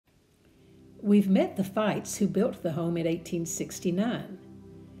We've met the Fites who built the home in 1869.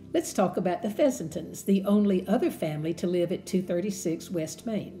 Let's talk about the Fessendens, the only other family to live at 236 West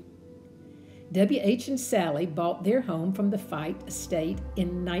Main. W.H. and Sally bought their home from the Fite estate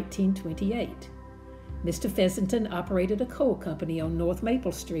in 1928. Mr. Fessenden operated a coal company on North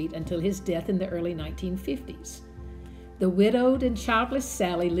Maple Street until his death in the early 1950s. The widowed and childless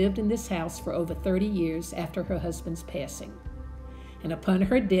Sally lived in this house for over 30 years after her husband's passing. And upon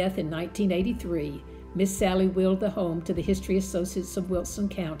her death in 1983, Miss Sally willed the home to the History Associates of Wilson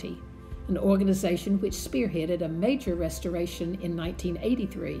County, an organization which spearheaded a major restoration in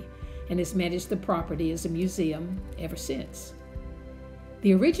 1983 and has managed the property as a museum ever since.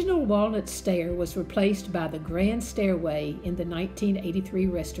 The original walnut stair was replaced by the grand stairway in the 1983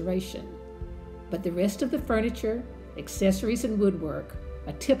 restoration, but the rest of the furniture, accessories, and woodwork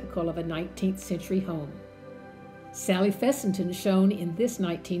are typical of a 19th century home. Sally Fessenden, shown in this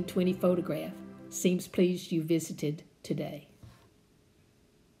 1920 photograph, seems pleased you visited today.